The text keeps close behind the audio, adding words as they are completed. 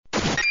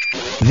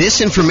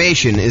This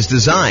information is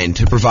designed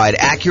to provide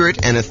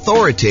accurate and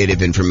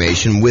authoritative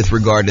information with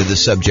regard to the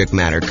subject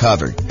matter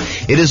covered.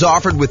 It is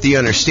offered with the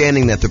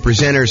understanding that the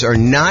presenters are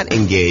not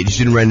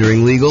engaged in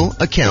rendering legal,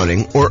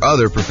 accounting, or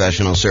other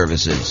professional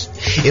services.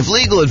 If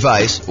legal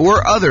advice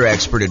or other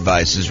expert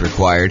advice is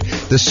required,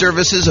 the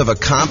services of a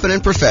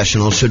competent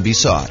professional should be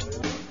sought.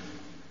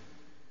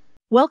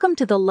 Welcome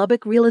to the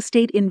Lubbock Real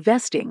Estate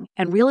Investing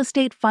and Real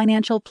Estate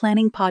Financial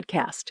Planning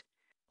Podcast.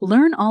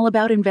 Learn all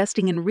about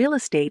investing in real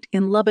estate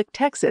in Lubbock,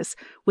 Texas,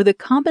 with a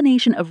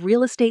combination of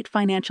real estate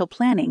financial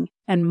planning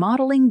and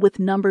modeling with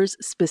numbers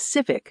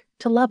specific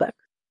to Lubbock,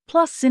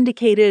 plus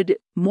syndicated,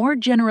 more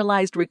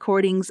generalized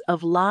recordings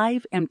of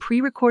live and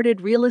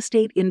pre-recorded real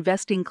estate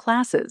investing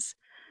classes,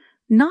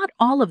 not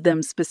all of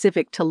them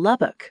specific to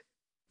Lubbock.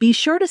 Be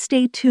sure to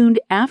stay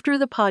tuned after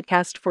the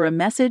podcast for a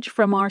message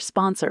from our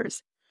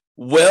sponsors.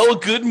 Well,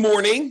 good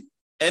morning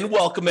and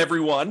welcome,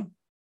 everyone.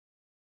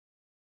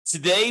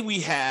 Today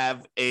we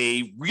have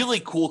a really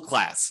cool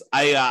class.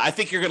 I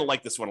think you're going to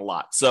like this one a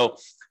lot. So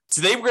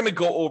today we're going to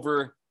go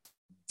over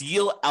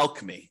Deal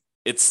Alchemy.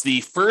 It's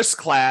the first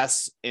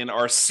class in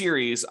our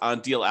series on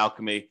Deal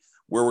Alchemy,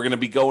 where we're going to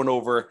be going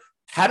over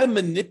how to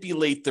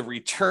manipulate the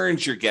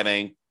returns you're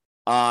getting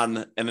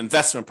on an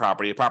investment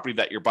property, a property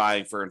that you're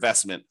buying for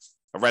investment,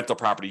 a rental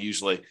property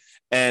usually,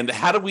 and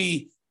how do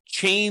we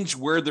change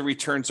where the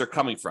returns are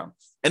coming from.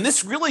 And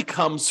this really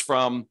comes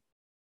from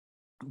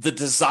the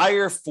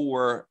desire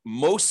for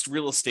most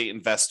real estate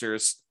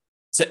investors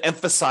to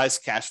emphasize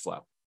cash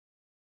flow.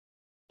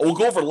 We'll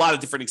go over a lot of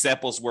different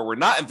examples where we're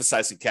not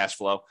emphasizing cash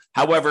flow.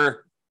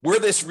 However, where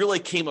this really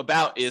came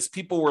about is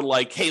people were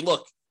like, hey,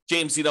 look,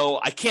 James,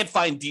 I can't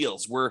find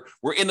deals. We're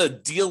in a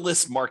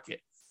deal-less market.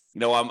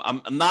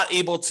 I'm not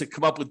able to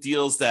come up with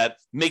deals that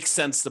make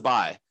sense to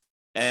buy.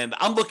 And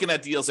I'm looking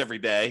at deals every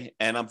day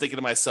and I'm thinking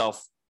to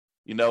myself,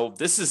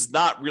 this is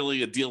not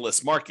really a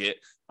deal-less market.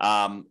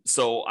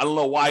 So I don't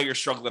know why you're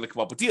struggling to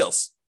come up with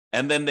deals.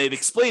 And then they'd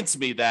explain to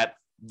me that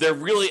they're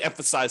really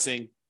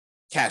emphasizing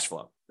cash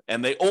flow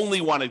and they only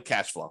wanted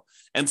cash flow.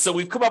 And so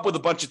we've come up with a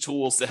bunch of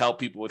tools to help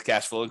people with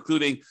cash flow,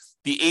 including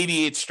the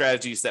 88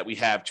 strategies that we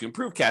have to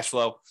improve cash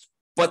flow.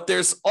 But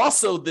there's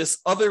also this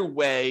other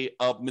way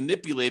of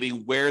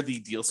manipulating where the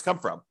deals come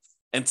from.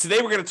 And today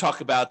we're going to talk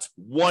about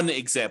one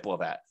example of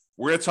that.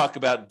 We're going to talk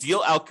about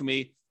Deal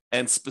Alchemy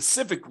and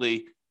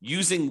specifically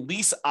using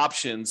lease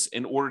options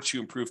in order to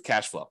improve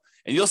cash flow.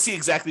 And you'll see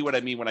exactly what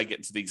I mean when I get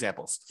into the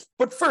examples.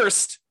 But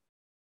first,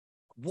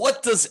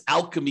 what does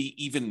alchemy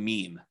even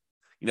mean?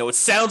 It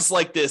sounds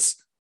like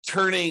this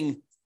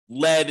turning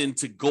lead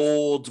into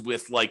gold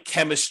with like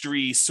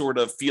chemistry sort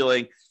of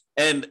feeling,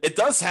 and it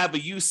does have a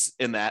use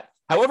in that.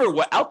 However,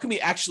 what alchemy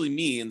actually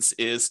means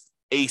is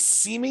a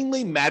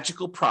seemingly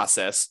magical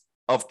process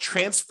of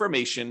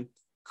transformation,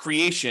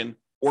 creation,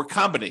 or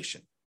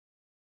combination.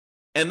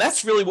 And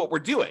that's really what we're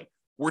doing.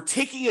 We're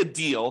taking a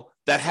deal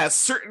that has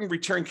certain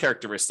return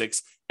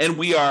characteristics, and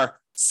we are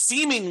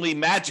seemingly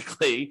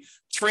magically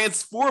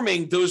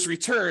transforming those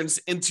returns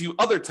into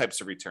other types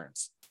of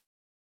returns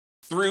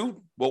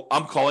through what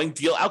I'm calling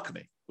deal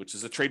alchemy, which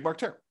is a trademark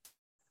term.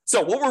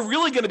 So what we're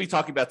really going to be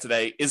talking about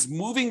today is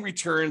moving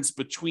returns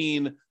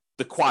between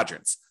the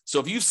quadrants. So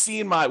if you've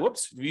seen my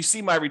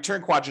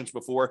return quadrants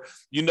before,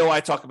 I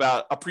talk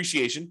about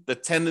appreciation, the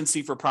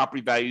tendency for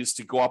property values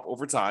to go up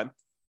over time,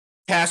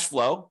 cash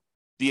flow,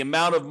 the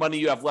amount of money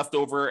you have left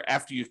over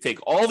after you take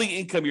all the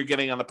income you're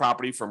getting on the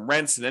property from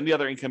rents and any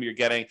other income you're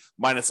getting,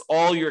 minus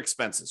all your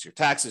expenses, your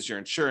taxes, your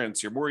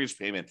insurance, your mortgage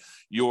payment,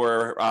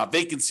 your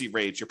vacancy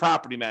rates, your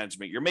property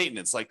management, your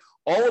maintenance, like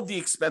all of the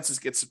expenses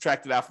get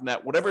subtracted out from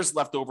that. Whatever's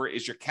left over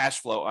is your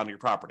cash flow on your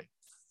property.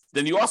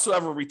 Then you also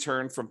have a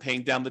return from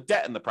paying down the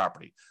debt in the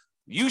property.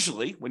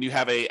 Usually when you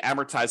have a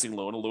amortizing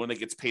loan, a loan that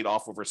gets paid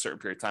off over a certain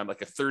period of time,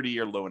 like a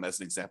 30-year loan as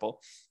an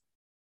example,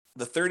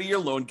 the 30-year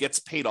loan gets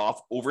paid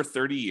off over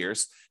 30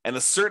 years, and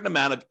a certain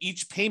amount of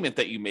each payment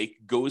that you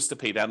make goes to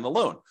pay down the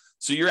loan.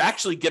 So you're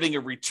actually getting a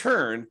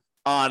return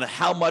on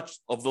how much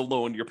of the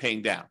loan you're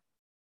paying down.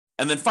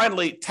 And then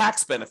finally,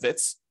 tax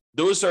benefits.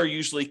 Those are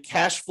usually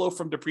cash flow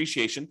from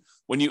depreciation.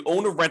 When you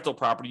own a rental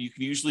property, you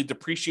can usually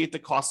depreciate the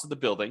cost of the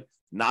building,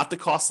 not the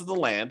cost of the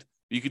land.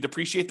 You can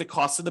depreciate the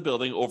cost of the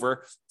building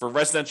over, for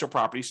residential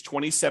properties,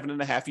 27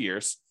 and a half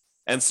years.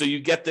 And so you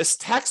get this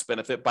tax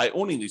benefit by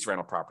owning these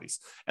rental properties.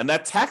 And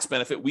that tax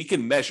benefit we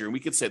can measure, and we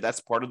can say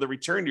that's part of the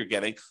return you're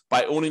getting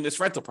by owning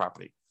this rental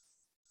property.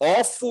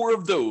 All four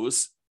of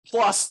those,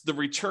 plus the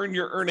return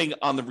you're earning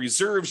on the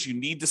reserves you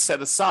need to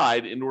set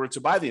aside in order to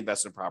buy the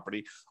investment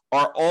property,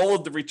 are all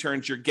of the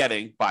returns you're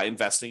getting by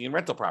investing in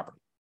rental property.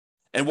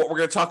 And what we're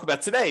going to talk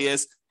about today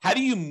is how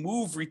do you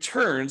move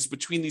returns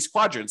between these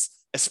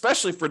quadrants,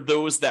 especially for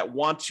those that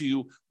want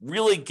to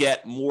really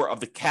get more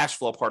of the cash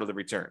flow part of the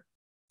return.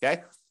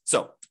 Okay.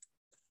 So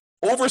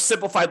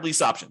oversimplified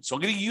lease options. So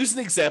I'm going to use an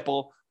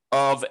example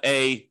of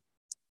a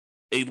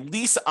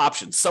lease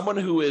option, someone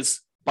who is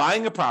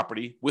buying a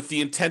property with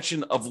the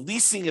intention of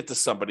leasing it to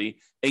somebody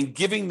and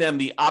giving them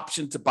the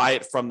option to buy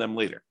it from them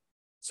later.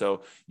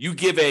 So you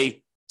give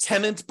a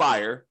tenant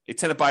buyer. A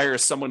tenant buyer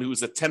is someone who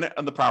is a tenant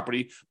on the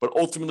property, but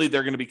ultimately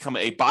they're going to become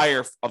a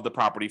buyer of the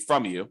property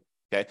from you.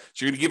 Okay,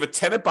 so you're going to give a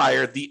tenant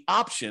buyer the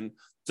option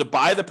to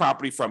buy the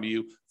property from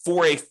you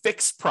for a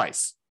fixed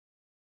price.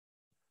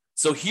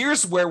 So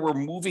here's where we're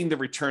moving the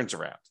returns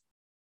around.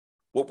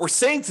 What we're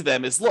saying to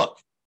them is, look,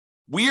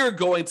 we are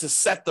going to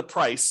set the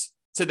price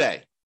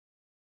today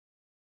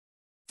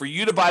for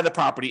you to buy the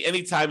property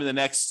anytime in the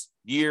next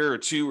year or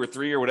 2 or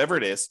 3 or whatever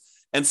it is.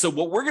 And so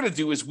what we're going to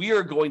do is we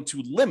are going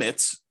to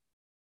limit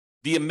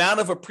the amount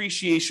of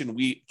appreciation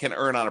we can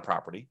earn on a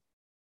property.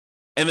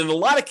 And in a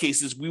lot of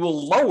cases, we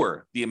will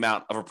lower the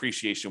amount of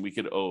appreciation we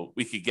could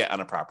get on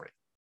a property.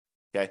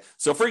 Okay.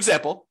 So for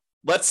example,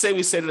 let's say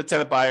we say to the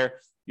tenant buyer,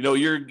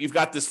 you've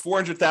got this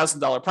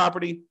 $400,000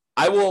 property.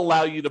 I will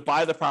allow you to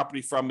buy the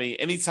property from me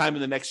anytime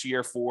in the next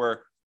year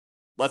for,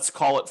 let's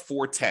call it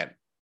 $410,000.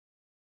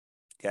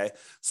 Okay.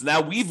 So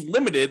now we've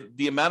limited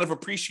the amount of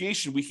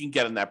appreciation we can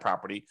get in that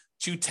property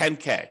to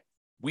 $10,000.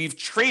 We've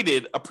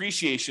traded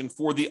appreciation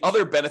for the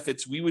other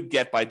benefits we would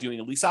get by doing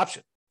a lease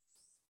option.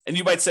 And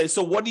you might say,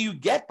 so what do you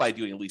get by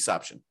doing a lease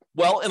option?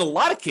 Well, in a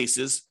lot of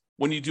cases,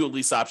 when you do a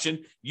lease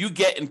option, you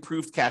get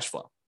improved cash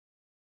flow.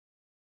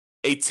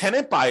 A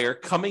tenant buyer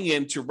coming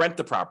in to rent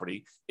the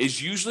property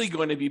is usually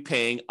going to be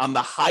paying on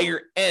the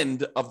higher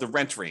end of the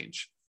rent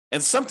range,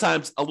 and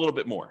sometimes a little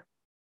bit more.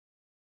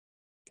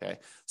 Okay,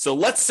 so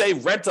let's say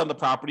rent on the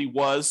property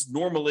was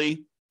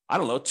normally,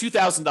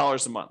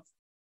 $2,000 a month.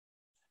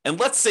 And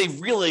let's say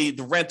really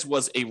the rent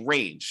was a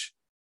range,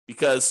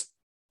 because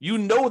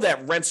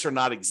that rents are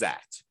not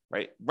exact,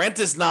 right? Rent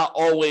is not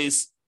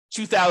always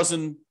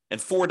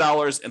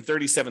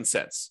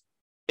 $2,004.37.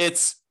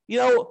 It's,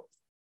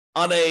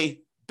 on a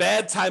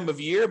bad time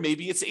of year,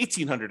 maybe it's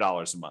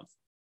 $1,800 a month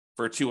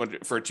for a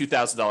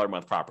 $2,000 a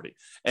month property.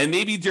 And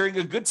maybe during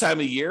a good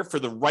time of year for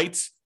the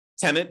right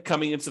tenant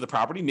coming into the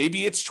property,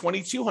 maybe it's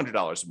 $2,200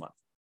 a month.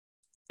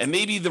 And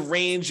maybe the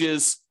range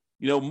is,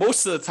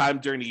 most of the time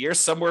during the year,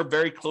 somewhere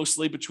very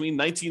closely between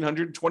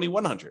 $1,900 and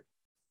 $2,100.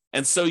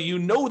 And so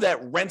that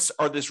rents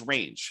are this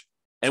range.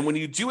 And when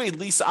you do a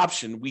lease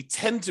option, we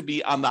tend to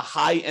be on the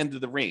high end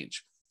of the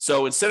range.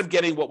 So instead of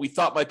getting what we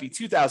thought might be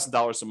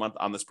 $2,000 a month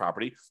on this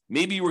property,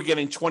 maybe we're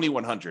getting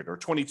 $2,100 or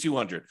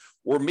 $2,200,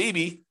 or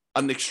maybe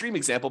an extreme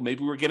example,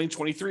 maybe we're getting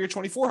 $2,300 or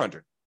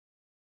 $2,400.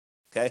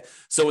 Okay.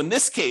 So in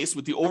this case,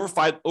 with the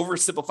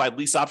oversimplified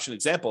lease option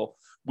example,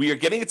 we are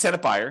getting a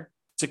tenant buyer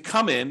to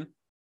come in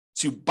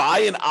to buy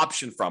an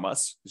option from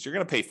us, because you're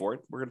going to pay for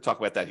it. We're going to talk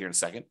about that here in a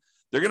second.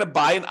 They're going to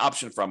buy an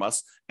option from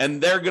us,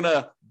 and they're going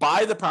to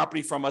buy the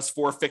property from us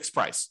for a fixed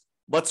price.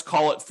 Let's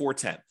call it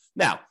 $410,000.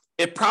 Now,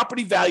 if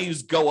property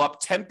values go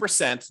up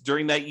 10%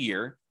 during that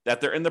year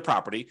that they're in the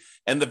property,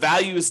 and the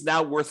value is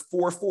now worth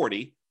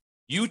 $440,000,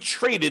 you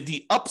traded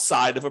the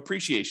upside of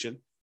appreciation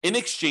in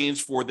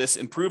exchange for this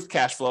improved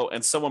cash flow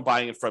and someone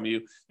buying it from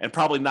you, and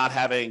probably not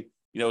having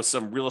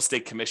some real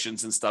estate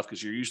commissions and stuff,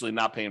 because you're usually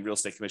not paying real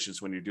estate commissions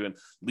when you're doing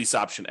lease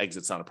option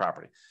exits on a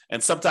property.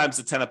 And sometimes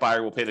the tenant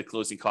buyer will pay the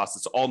closing costs.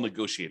 It's all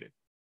negotiated.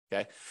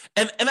 Okay.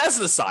 And as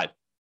an aside,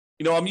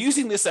 I'm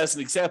using this as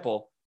an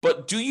example,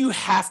 but do you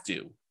have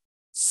to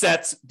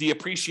set the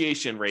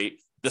appreciation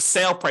rate, the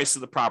sale price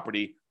of the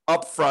property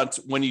up front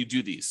when you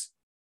do these?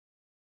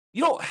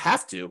 You don't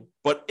have to,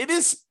 but it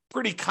is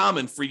pretty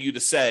common for you to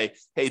say,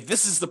 hey,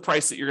 this is the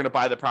price that you're going to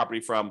buy the property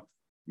from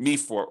me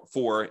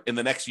for in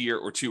the next year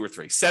or 2 or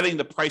 3, setting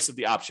the price of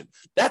the option.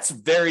 That's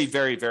very,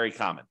 very, very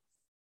common.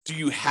 Do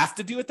you have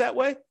to do it that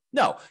way?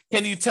 No.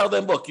 Can you tell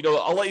them, look,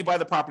 I'll let you buy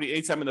the property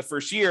anytime in the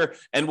first year,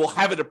 and we'll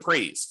have it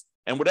appraised.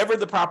 And whatever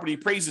the property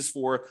appraises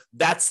for,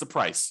 that's the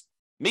price.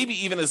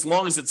 Maybe even as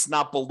long as it's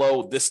not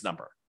below this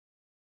number.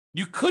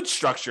 You could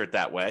structure it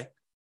that way.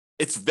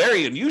 It's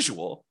very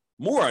unusual,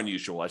 more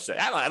unusual, I should say.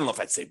 I don't know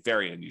if I'd say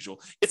very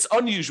unusual. It's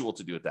unusual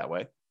to do it that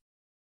way.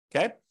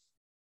 Okay.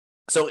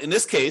 So in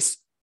this case,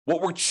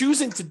 what we're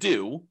choosing to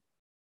do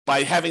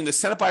by having the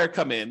tenant buyer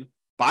come in,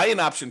 buy an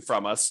option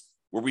from us,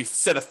 where we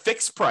set a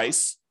fixed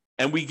price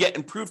and we get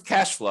improved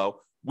cash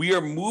flow, we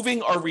are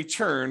moving our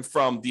return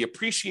from the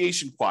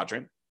appreciation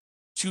quadrant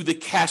to the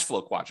cash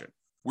flow quadrant.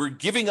 We're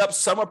giving up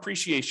some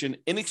appreciation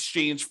in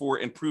exchange for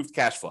improved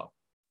cash flow.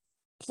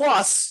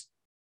 Plus,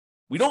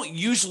 we don't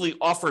usually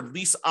offer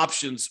lease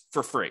options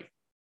for free,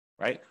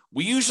 right?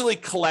 We usually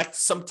collect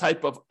some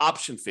type of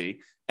option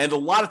fee. And a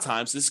lot of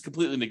times, this is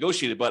completely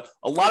negotiated, but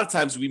a lot of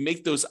times we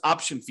make those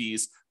option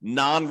fees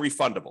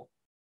non-refundable,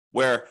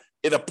 where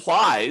it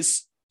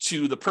applies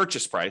to the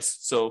purchase price.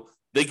 So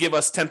they give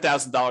us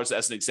 $10,000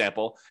 as an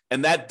example,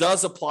 and that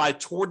does apply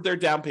toward their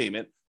down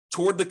payment,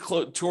 toward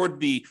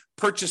the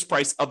purchase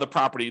price of the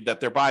property that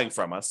they're buying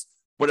from us.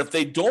 But if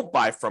they don't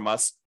buy from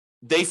us,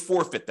 they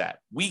forfeit that.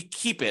 We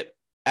keep it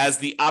as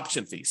the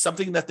option fee,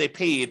 something that they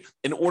paid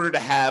in order to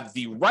have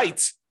the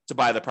right to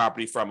buy the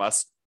property from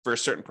us for a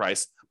certain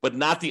price, but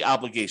not the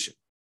obligation.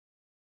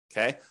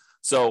 Okay.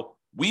 So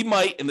we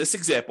might, in this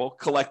example,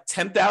 collect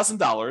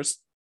 $10,000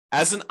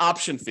 as an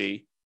option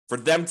fee for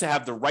them to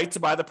have the right to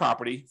buy the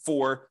property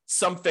for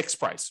some fixed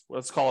price.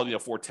 Let's call it,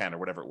 $410,000 or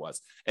whatever it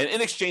was. And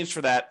in exchange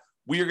for that,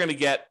 we are going to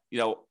get,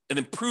 an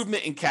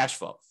improvement in cash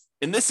flow.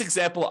 In this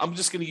example, I'm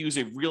just going to use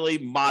a really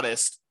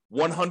modest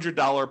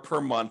 $100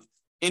 per month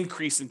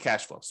increase in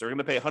cash flow. So we're going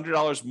to pay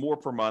 $100 more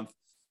per month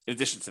in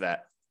addition to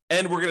that.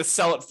 And we're going to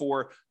sell it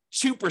for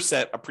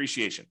 2%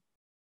 appreciation.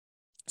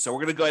 So we're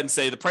going to go ahead and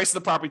say the price of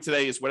the property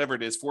today is whatever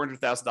it is,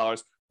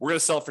 $400,000. We're going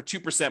to sell it for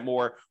 2%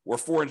 more, or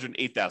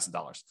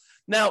 $408,000.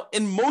 Now,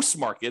 in most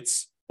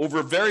markets, over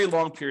a very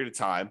long period of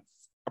time,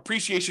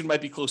 appreciation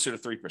might be closer to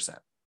 3%.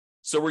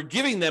 So we're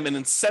giving them an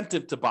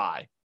incentive to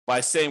buy by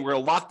saying we're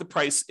going to lock the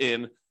price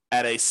in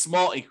at a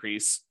small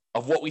increase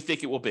of what we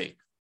think it will be.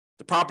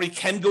 The property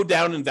can go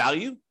down in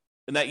value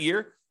in that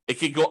year. It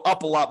could go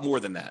up a lot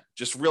more than that.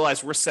 Just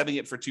realize we're setting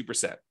it for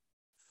 2%.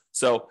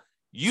 So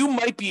you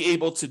might be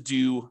able to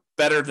do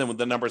better than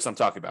the numbers I'm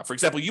talking about. For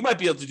example, you might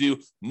be able to do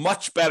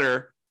much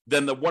better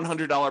than the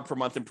 $100 per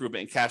month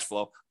improvement in cash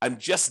flow. I'm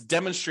just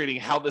demonstrating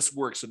how this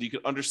works so that you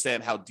can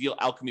understand how Deal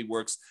Alchemy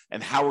works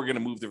and how we're going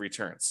to move the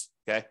returns.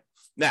 Okay.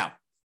 Now,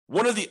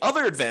 one of the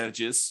other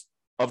advantages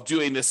of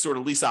doing this sort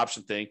of lease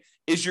option thing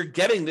is you're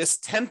getting this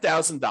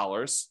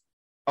 $10,000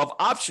 of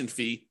option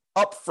fee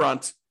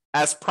upfront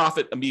as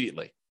profit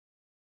immediately.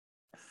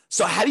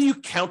 So how do you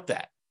count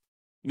that?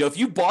 If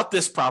you bought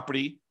this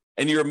property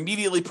and you're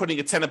immediately putting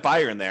a tenant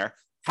buyer in there,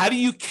 how do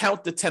you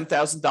count the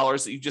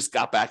 $10,000 that you just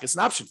got back as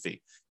an option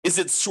fee? Is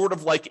it sort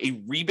of like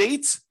a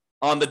rebate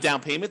on the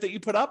down payment that you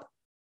put up?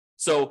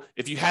 So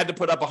if you had to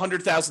put up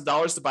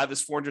 $100,000 to buy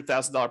this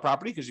 $400,000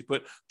 property because you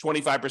put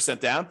 25%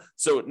 down,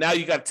 so now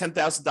you got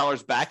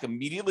 $10,000 back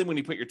immediately when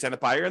you put your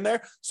tenant buyer in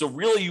there. So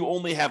really you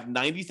only have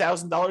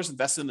 $90,000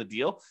 invested in the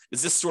deal.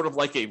 Is this sort of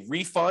like a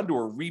refund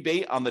or a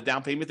rebate on the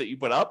down payment that you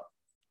put up?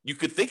 You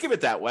could think of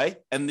it that way,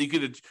 and you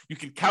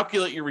could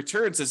calculate your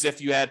returns as if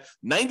you had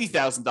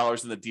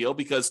 $90,000 in the deal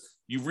because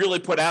you really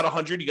put out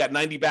 100, you got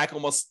 90 back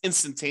almost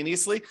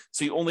instantaneously.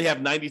 So you only have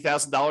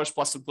 $90,000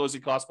 plus some closing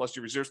costs plus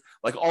your reserves,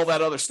 like all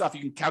that other stuff. You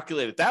can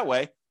calculate it that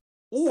way,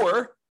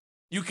 or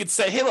you could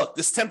say, "Hey, look,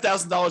 this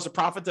 $10,000 of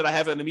profit that I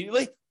have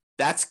immediately,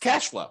 that's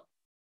cash flow."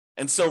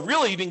 And so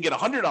really, you didn't get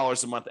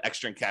 $100 a month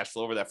extra in cash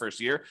flow over that first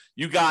year.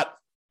 You got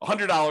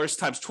 $100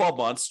 times 12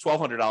 months,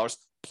 $1,200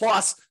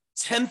 plus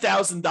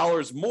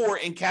 $10,000 more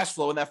in cash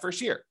flow in that first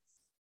year.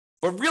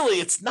 But really,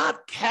 it's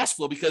not cash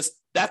flow because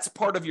that's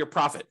part of your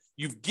profit.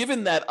 You've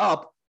given that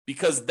up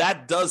because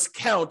that does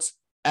count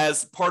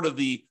as part of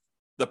the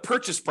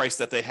purchase price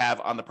that they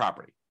have on the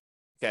property.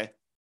 Okay.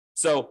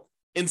 So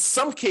in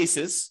some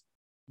cases,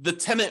 the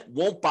tenant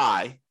won't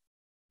buy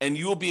and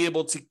you will be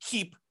able to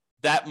keep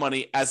that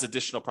money as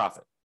additional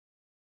profit.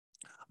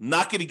 I'm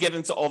not going to get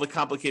into all the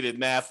complicated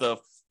math of,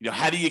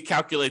 how do you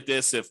calculate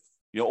this if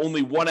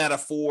only 1 out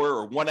of 4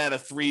 or 1 out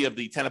of 3 of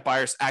the tenant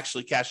buyers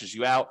actually cashes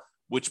you out,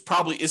 which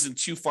probably isn't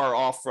too far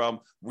off from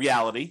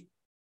reality,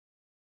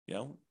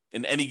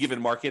 in any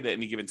given market at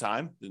any given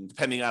time, and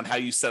depending on how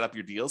you set up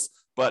your deals.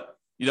 But,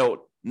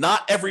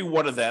 not every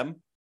one of them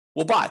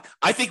will buy.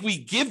 I think we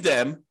give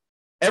them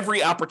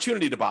every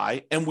opportunity to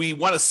buy, and we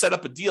want to set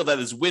up a deal that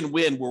is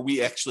win-win where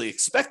we actually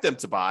expect them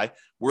to buy,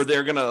 where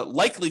they're going to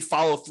likely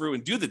follow through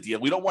and do the deal.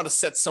 We don't want to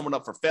set someone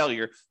up for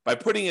failure by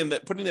putting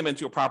them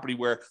into a property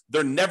where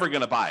they're never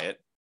going to buy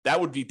it. That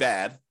would be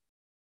bad.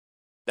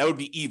 That would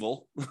be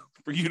evil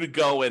for you to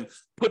go and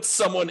put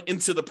someone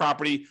into the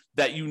property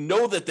that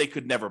that they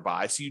could never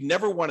buy. So you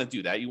never want to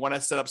do that. You want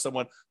to set up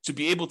someone to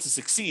be able to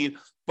succeed,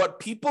 but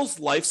people's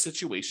life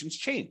situations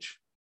change.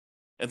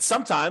 And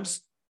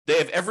sometimes they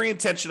have every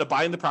intention of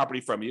buying the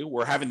property from you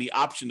or having the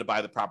option to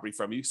buy the property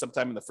from you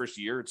sometime in the first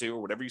year or two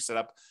or whatever you set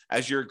up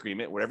as your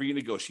agreement, whatever you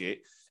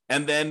negotiate.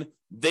 And then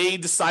they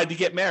decide to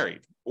get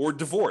married or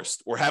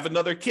divorced or have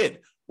another kid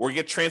or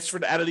get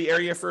transferred out of the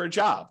area for a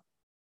job.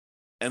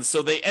 And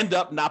so they end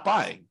up not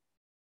buying.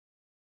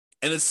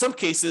 And in some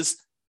cases,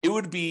 it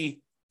would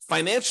be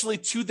financially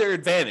to their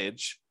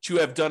advantage to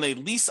have done a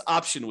lease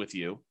option with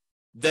you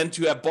than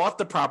to have bought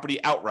the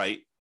property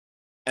outright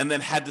and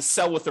then had to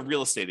sell with a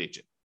real estate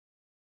agent.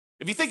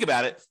 If you think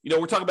about it,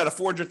 we're talking about a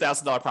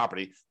 $400,000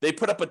 property. They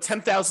put up a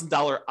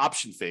 $10,000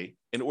 option fee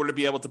in order to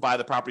be able to buy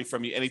the property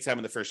from you anytime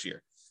in the first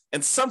year.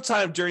 And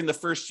sometime during the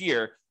first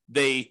year,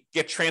 they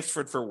get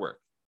transferred for work.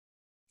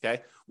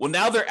 Okay. Well,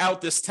 now they're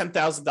out this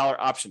 $10,000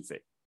 option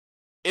fee.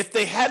 If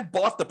they had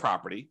bought the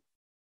property,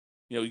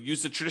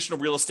 used a traditional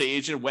real estate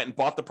agent, went and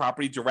bought the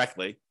property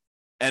directly,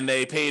 and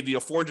they paid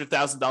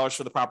 $400,000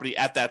 for the property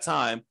at that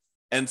time,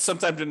 and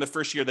sometime during the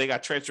first year they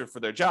got transferred for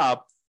their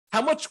job,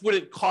 how much would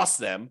it cost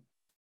them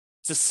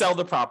to sell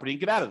the property and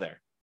get out of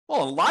there?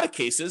 Well, in a lot of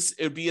cases,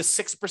 it would be a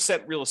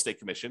 6% real estate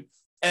commission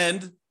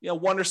and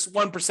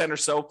 1% or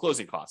so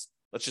closing costs.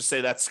 Let's just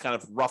say that's kind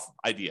of a rough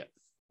idea.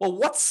 Well,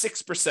 what's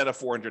 6% of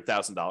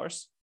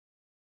 $400,000?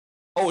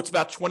 Oh, it's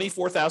about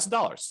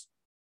 $24,000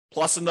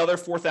 plus another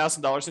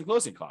 $4,000 in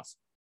closing costs.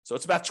 So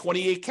it's about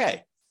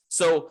 $28K.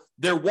 So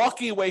they're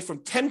walking away from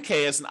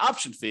 $10K as an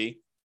option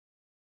fee.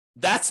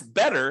 That's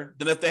better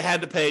than if they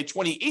had to pay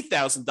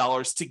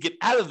 $28,000 to get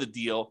out of the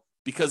deal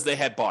because they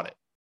had bought it.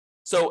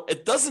 So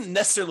it doesn't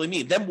necessarily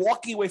mean them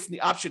walking away from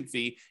the option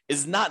fee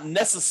is not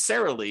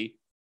necessarily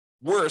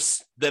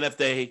worse than if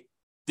they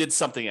did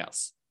something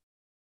else.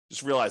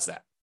 Just realize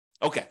that.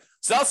 Okay,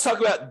 so now let's talk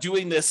about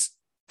doing this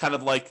kind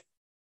of like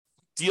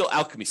deal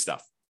alchemy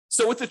stuff.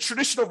 So with the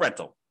traditional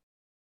rental,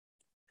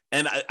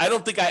 and I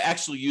don't think I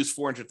actually use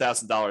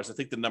 $400,000. I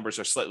think the numbers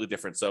are slightly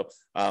different. So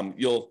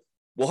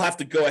we'll have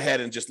to go ahead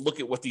and just look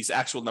at what these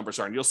actual numbers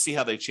are, and you'll see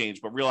how they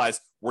change. But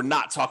realize we're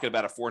not talking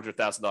about a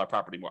 $400,000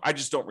 property anymore. I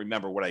just don't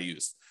remember what I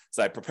used.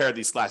 So I prepared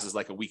these classes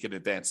like a week in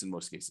advance in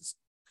most cases.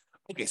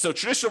 Okay, so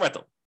traditional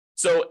rental.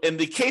 So in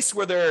the case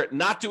where they're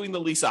not doing the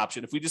lease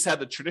option, if we just had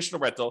the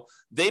traditional rental,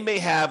 they may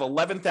have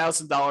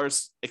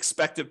 $11,000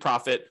 expected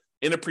profit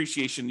in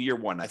appreciation year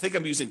one. I think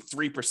I'm using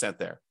 3%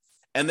 there.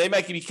 And they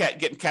might be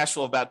getting cash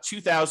flow of about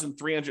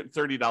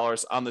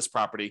 $2,330 on this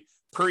property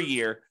per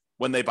year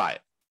when they buy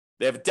it.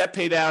 They have a debt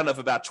pay down of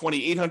about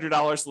 $2,800,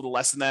 a little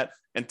less than that,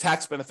 and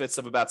tax benefits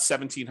of about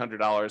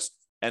 $1,700.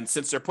 And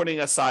since they're putting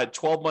aside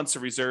 12 months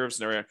of reserves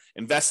and they're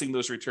investing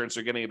those returns,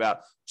 they're getting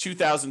about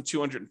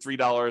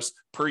 $2,203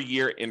 per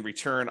year in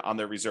return on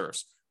their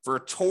reserves for a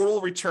total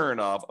return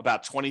of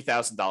about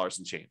 $20,000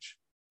 and change.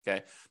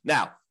 Okay.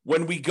 Now,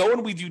 when we go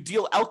and we do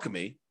deal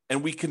alchemy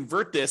and we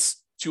convert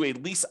this to a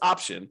lease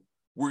option,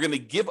 we're going to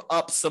give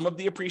up some of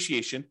the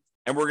appreciation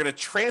and we're going to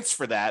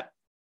transfer that.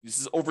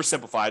 This is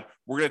oversimplified.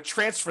 We're going to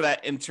transfer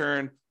that in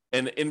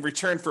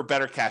return for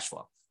better cash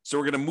flow. So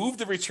we're going to move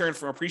the return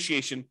from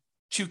appreciation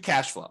to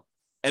cash flow.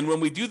 And when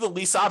we do the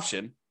lease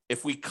option,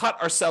 if we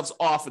cut ourselves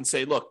off and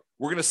say, look,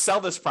 we're going to sell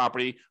this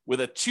property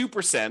with a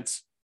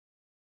 2%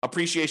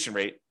 appreciation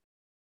rate,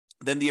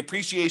 then the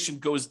appreciation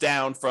goes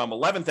down from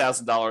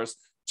 $11,000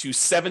 to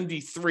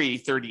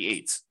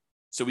 $73,338.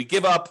 So we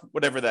give up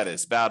whatever that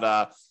is,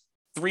 about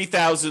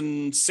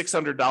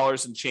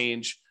 $3,600 and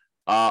change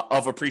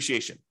of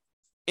appreciation.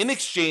 In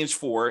exchange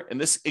for, in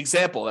this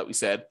example that we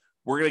said,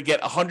 we're going to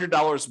get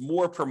 $100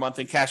 more per month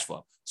in cash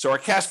flow. So our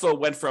cash flow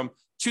went from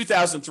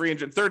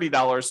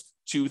 $2,330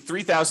 to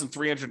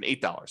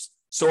 $3,308.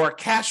 So our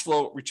cash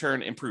flow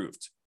return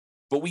improved,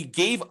 but we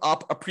gave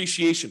up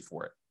appreciation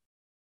for it.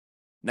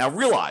 Now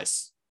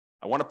realize,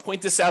 I want to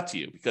point this out to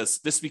you because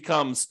this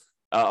becomes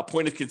a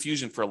point of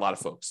confusion for a lot of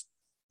folks.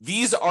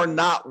 These are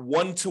not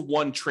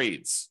one-to-one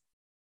trades.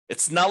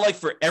 It's not like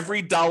for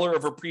every dollar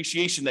of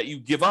appreciation that you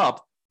give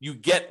up, you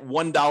get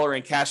 $1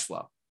 in cash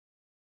flow.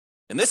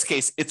 In this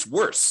case, it's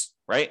worse,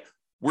 right?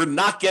 We're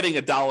not getting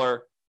 $1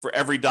 for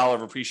every dollar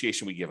of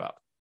appreciation we give up.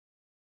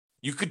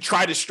 You could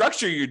try to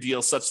structure your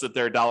deal such that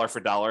they're dollar for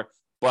dollar,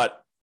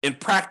 but in the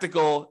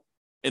practical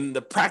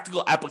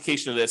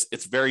application of this,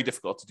 it's very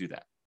difficult to do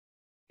that.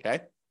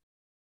 Okay.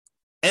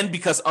 And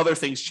because other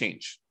things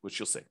change, which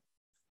you'll see.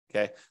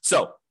 Okay.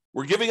 So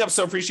we're giving up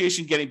some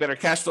appreciation, getting better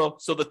cash flow.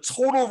 So the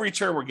total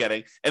return we're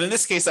getting, and in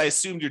this case, I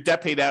assumed your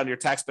debt pay down and your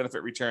tax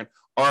benefit return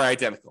are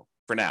identical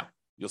for now.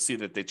 You'll see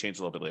that they change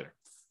a little bit later.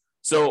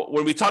 So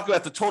when we talk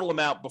about the total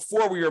amount,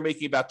 before we were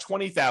making about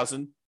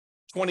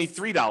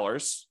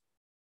 $20,023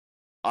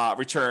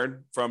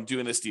 return from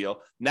doing this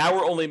deal. Now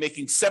we're only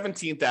making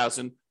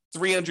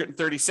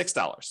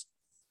 $17,336.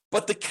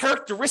 But the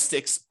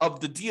characteristics of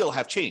the deal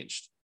have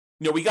changed.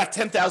 You know, we got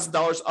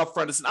 $10,000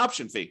 upfront as an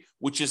option fee,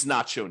 which is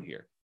not shown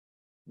here.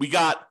 We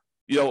got,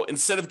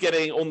 instead of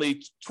getting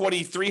only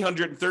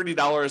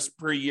 $2,330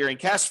 per year in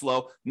cash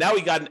flow, now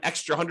we got an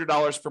extra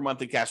 $100 per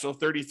month in cash flow,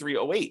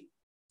 $3,308.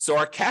 So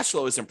our cash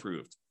flow is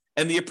improved.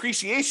 And the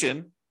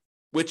appreciation,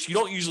 which you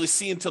don't usually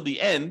see until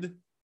the end,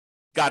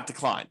 got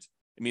declined.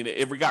 I mean,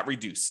 it got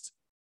reduced.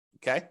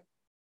 Okay?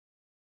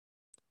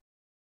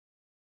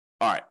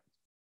 All right.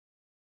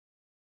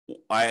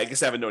 I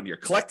guess I have a note here.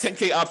 Collect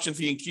 $10K option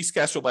fee, increase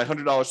cash flow by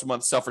 $100 a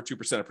month, sell for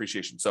 2%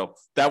 appreciation. So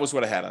that was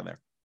what I had on there.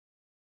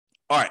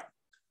 All right.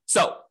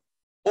 So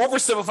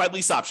oversimplified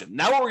lease option.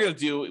 Now what we're going to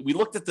do, we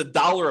looked at the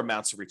dollar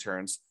amounts of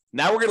returns.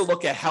 Now we're going to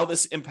look at how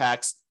this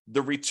impacts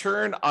the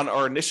return on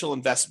our initial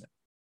investment.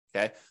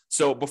 Okay.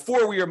 So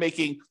before we were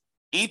making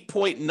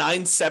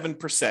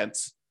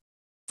 8.97%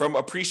 from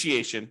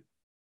appreciation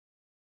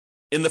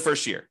in the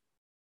first year.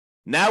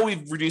 Now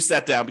we've reduced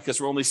that down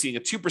because we're only seeing a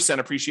 2%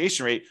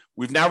 appreciation rate.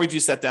 We've now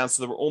reduced that down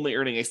so that we're only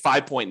earning a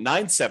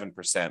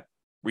 5.97%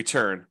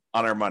 return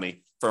on our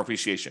money from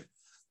appreciation.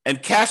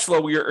 And cash flow,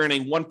 we are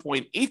earning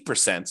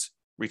 1.8%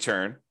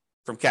 return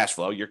from cash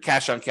flow, your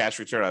cash on cash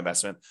return on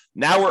investment.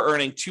 Now we're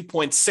earning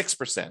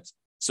 2.6%.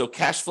 So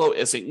cash flow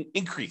is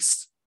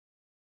increased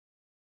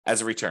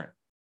as a return.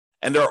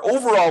 And our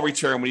overall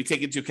return, when you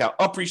take into account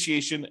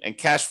appreciation and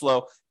cash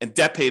flow and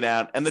debt pay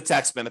down and the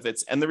tax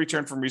benefits and the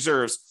return from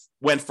reserves,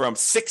 went from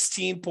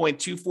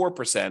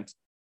 16.24%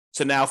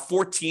 to now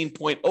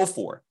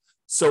 14.04%.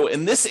 So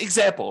in this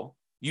example,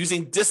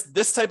 using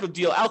this type of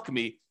deal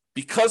alchemy,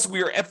 because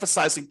we are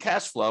emphasizing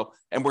cash flow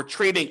and we're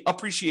trading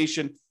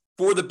appreciation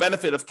for the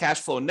benefit of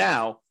cash flow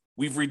now,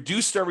 we've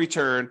reduced our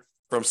return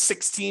from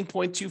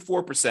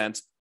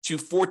 16.24% to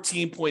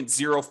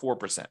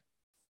 14.04%.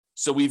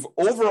 So we've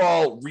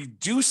overall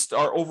reduced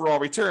our overall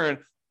return,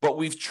 but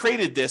we've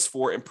traded this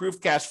for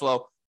improved cash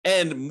flow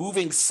and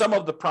moving some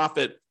of the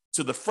profit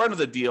to the front of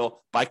the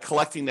deal by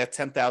collecting that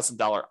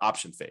 $10,000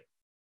 option fee.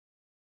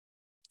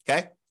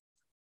 Okay?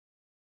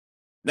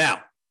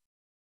 Now,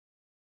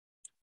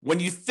 When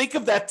you think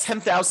of that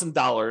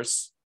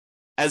 $10,000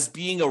 as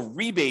being a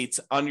rebate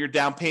on your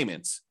down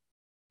payment,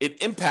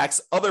 it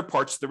impacts other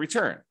parts of the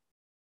return.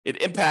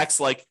 It impacts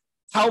like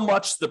how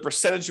much the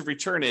percentage of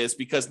return is,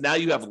 because now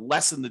you have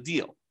less in the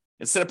deal.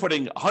 Instead of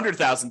putting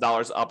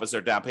 $100,000 up as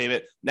our down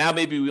payment, now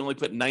maybe we only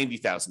put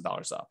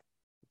 $90,000 up.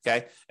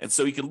 Okay. And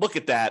so you can look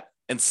at that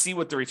and see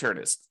what the return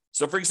is.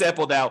 So for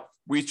example, now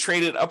we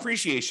traded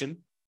appreciation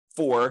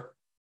for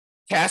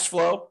cash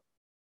flow,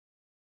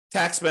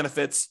 tax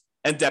benefits,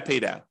 and debt pay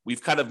down.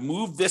 We've kind of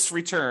moved this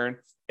return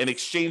and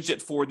exchanged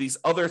it for these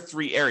other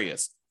three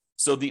areas.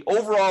 So the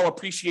overall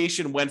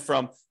appreciation went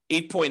from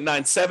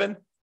 8.97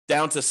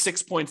 down to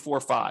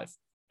 6.45.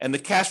 And the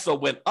cash flow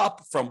went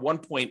up from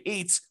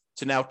 1.8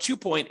 to now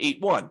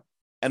 2.81.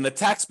 And the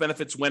tax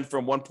benefits went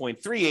from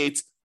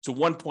 1.38 to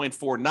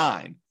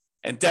 1.49.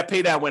 And debt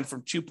pay down went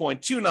from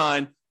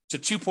 2.29 to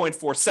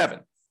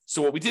 2.47.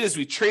 So what we did is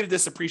we traded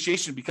this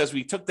appreciation because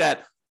we took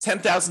that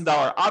 $10,000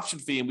 option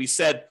fee and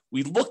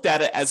we looked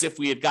at it as if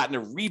we had gotten a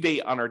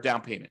rebate on our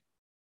down payment.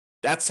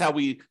 That's how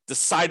we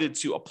decided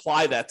to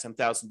apply that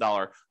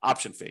 $10,000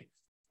 option fee.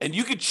 And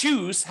you could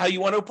choose how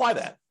you want to apply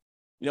that.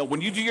 You know,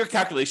 when you do your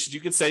calculations, you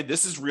could say,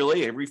 this is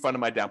really a refund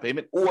of my down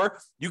payment, or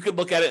you could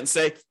look at it and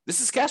say, this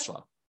is cash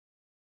flow,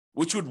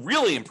 which would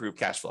really improve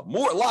cash flow,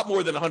 a lot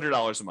more than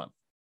 $100 a month,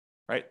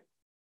 right?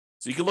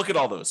 So you can look at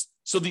all those.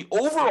 So the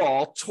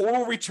overall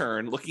total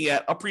return, looking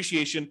at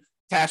appreciation,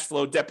 cash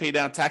flow, debt pay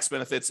down, tax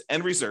benefits,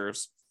 and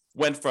reserves,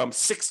 went from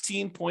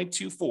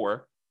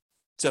 16.24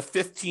 to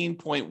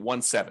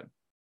 15.17.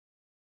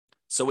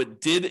 So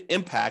it did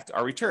impact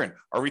our return.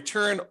 Our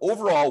return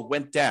overall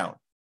went down.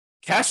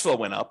 Cash flow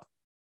went up,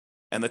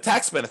 and the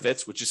tax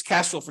benefits, which is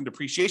cash flow from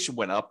depreciation,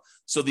 went up.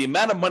 So the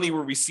amount of money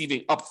we're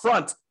receiving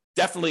upfront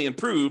definitely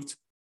improved,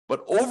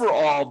 but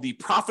overall, the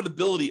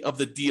profitability of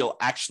the deal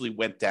actually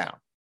went down.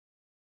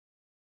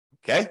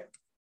 Okay?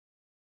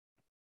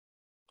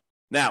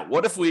 Now,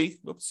 what if we,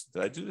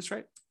 did I do this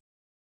right?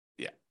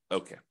 Yeah,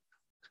 okay.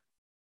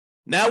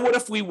 Now, what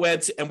if we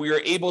went and we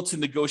were able to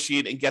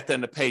negotiate and get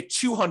them to pay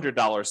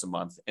 $200 a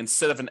month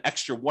instead of an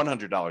extra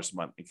 $100 a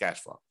month in cash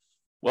flow?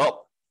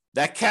 Well,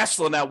 that cash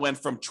flow now went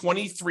from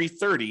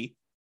 $2,330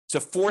 to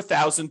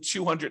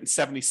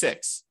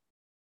 $4,276.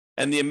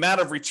 And the amount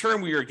of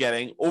return we were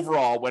getting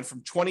overall went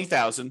from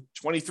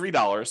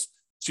 $23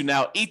 to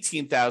now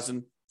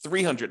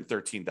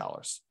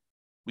 $18,313.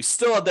 We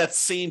still had that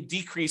same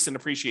decrease in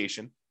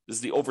appreciation. This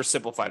is the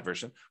oversimplified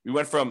version. We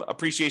went from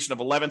appreciation of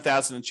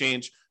 $11,000 and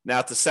change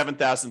now to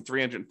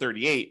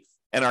 $7,338.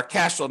 And our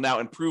cash flow now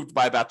improved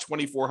by about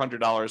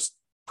 $2,400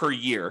 per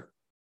year,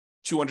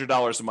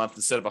 $200 a month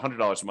instead of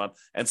 $100 a month.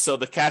 And so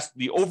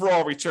the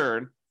overall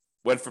return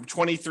went from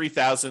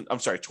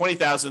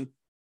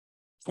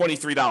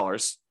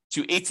 $20,023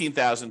 to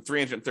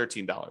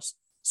 $18,313.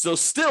 So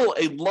still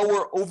a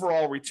lower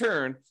overall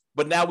return,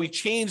 but now we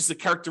changed the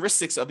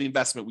characteristics of the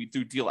investment we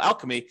through Deal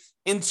Alchemy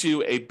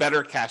into a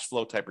better cash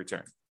flow type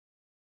return.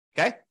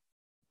 Okay?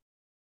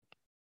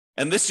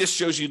 And this just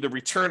shows you the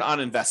return on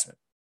investment.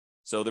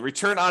 So the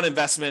return on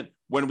investment,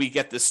 when we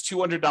get this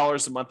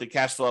 $200 a month in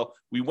cash flow,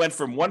 we went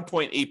from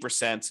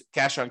 1.8%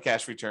 cash on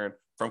cash return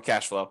from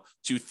cash flow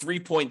to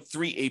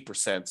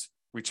 3.38%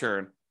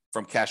 return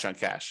from cash on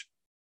cash.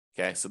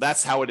 Okay, so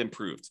that's how it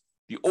improved.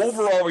 The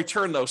overall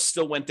return, though,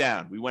 still went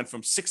down. We went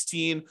from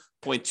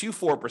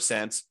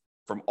 16.24%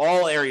 from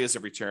all areas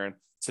of return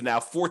to now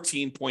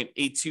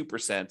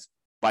 14.82%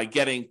 by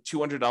getting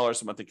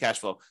 $200 a month in cash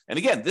flow. And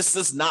again, this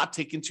does not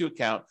take into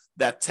account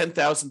that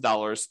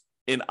 $10,000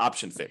 in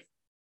option fee.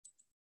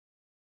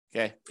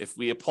 Okay, if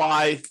we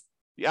apply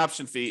the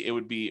option fee, it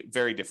would be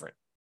very different,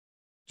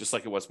 just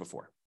like it was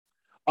before.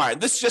 All right,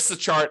 this is just a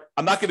chart.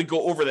 I'm not going to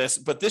go over this,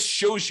 but this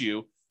shows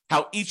you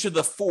how each of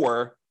the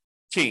four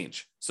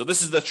change. So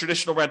this is the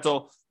traditional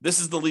rental. This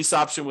is the lease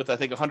option with, I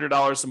think,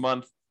 $100 a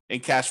month in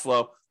cash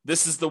flow.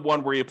 This is the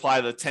one where you apply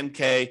the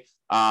 $10K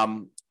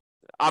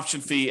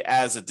option fee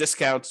as a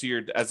discount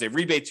to as a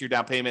rebate to your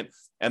down payment.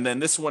 And then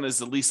this one is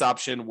the lease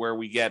option where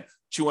we get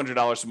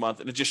 $200 a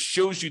month. And it just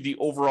shows you the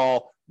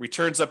overall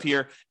returns up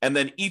here. And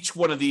then each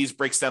one of these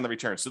breaks down the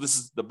return. So this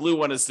is the blue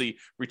one is the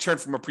return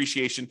from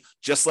appreciation,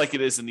 just like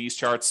it is in these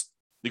charts.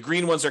 The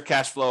green ones are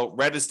cash flow.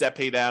 Red is debt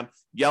pay down.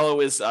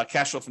 Yellow is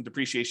cash flow from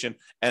depreciation.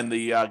 And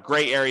the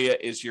gray area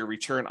is your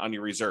return on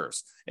your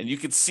reserves. And you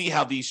can see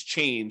how these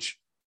change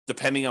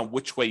depending on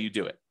which way you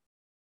do it.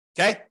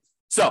 Okay?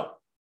 So,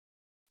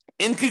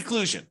 in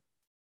conclusion,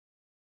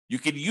 you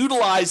can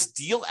utilize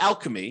Deal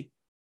Alchemy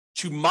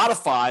to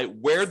modify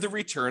where the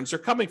returns are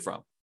coming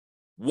from.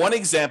 One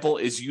example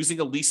is using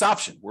a lease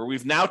option where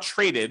we've now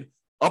traded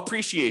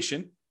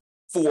appreciation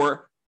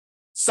for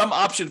some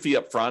option fee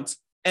up front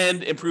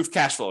and improved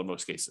cash flow in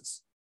most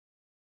cases.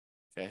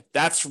 Okay,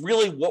 that's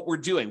really what we're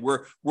doing.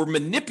 We're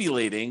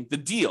manipulating the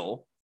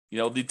deal. You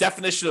know, the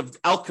definition of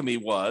alchemy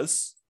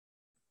was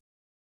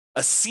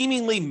a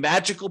seemingly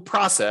magical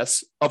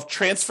process of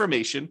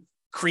transformation,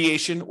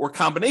 creation, or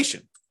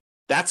combination.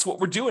 That's what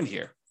we're doing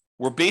here.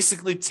 We're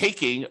basically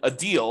taking a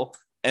deal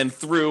and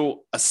through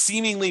a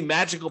seemingly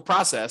magical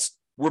process,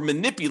 we're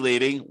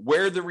manipulating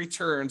where the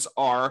returns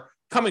are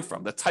coming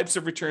from, the types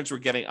of returns we're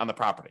getting on the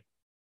property.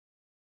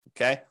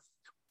 Okay?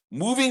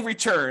 Moving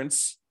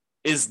returns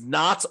is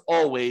not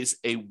always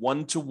a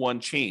one-to-one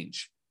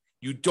change.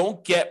 You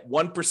don't get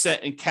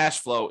 1% in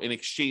cash flow in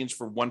exchange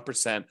for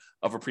 1%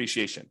 of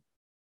appreciation.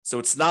 So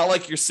it's not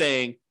like you're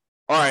saying,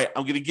 all right,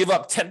 I'm going to give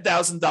up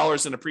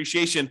 $10,000 in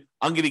appreciation.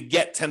 I'm going to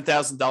get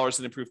 $10,000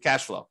 in improved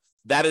cash flow.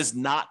 That is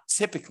not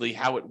typically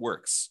how it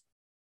works.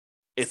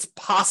 It's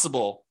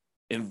possible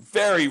in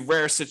very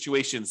rare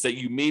situations that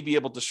you may be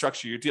able to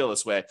structure your deal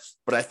this way,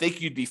 but I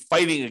think you'd be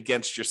fighting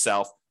against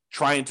yourself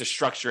trying to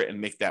structure it and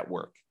make that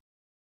work.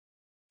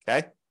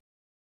 Okay?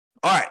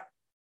 All right.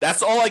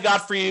 That's all I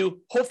got for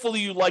you. Hopefully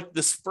you liked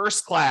this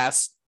first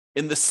class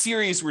in the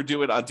series we're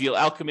doing on Deal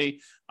Alchemy.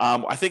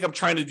 I think I'm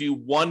trying to do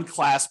one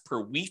class per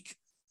week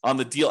on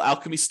the Deal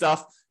Alchemy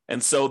stuff.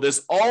 And so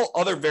there's all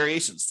other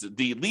variations.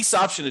 The lease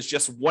option is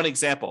just one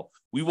example.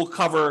 We will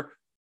cover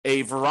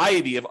a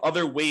variety of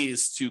other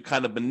ways to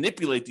kind of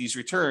manipulate these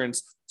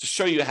returns to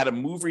show you how to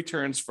move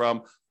returns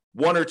from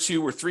 1 or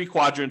 2 or 3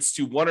 quadrants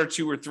to 1 or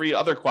 2 or 3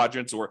 other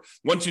quadrants, or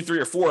 1, 2, 3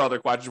 or 4 other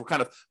quadrants. We're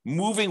kind of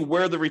moving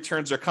where the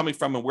returns are coming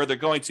from and where they're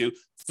going to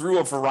through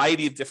a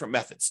variety of different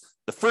methods.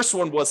 The first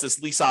one was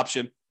this lease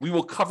option. We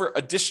will cover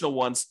additional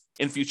ones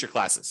in future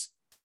classes.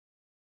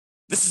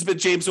 This has been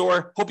James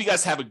Orr. Hope you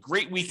guys have a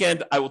great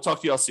weekend. I will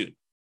talk to you all soon.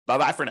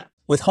 Bye-bye for now.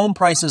 With home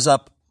prices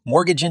up,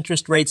 mortgage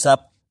interest rates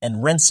up,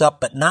 and rents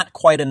up, but not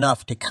quite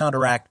enough to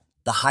counteract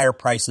the higher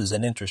prices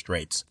and interest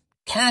rates,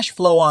 cash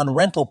flow on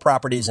rental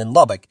properties in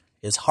Lubbock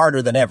is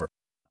harder than ever.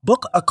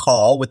 Book a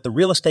call with the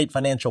Real Estate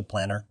Financial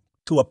Planner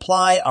to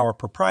apply our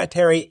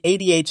proprietary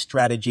 88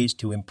 strategies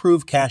to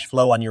improve cash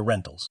flow on your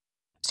rentals.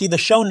 See the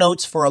show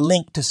notes for a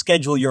link to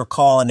schedule your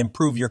call and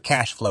improve your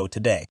cash flow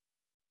today.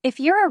 If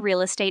you're a real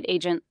estate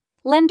agent,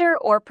 lender,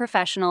 or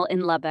professional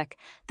in Lubbock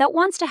that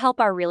wants to help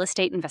our real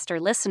estate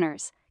investor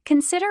listeners,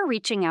 consider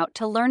reaching out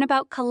to learn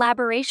about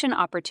collaboration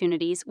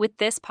opportunities with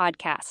this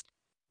podcast.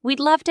 We'd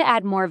love to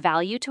add more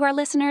value to our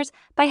listeners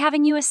by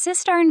having you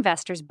assist our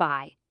investors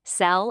buy,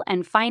 sell,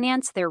 and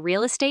finance their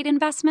real estate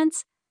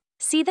investments.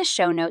 See the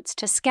show notes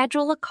to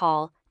schedule a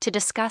call to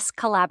discuss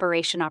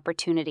collaboration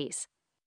opportunities.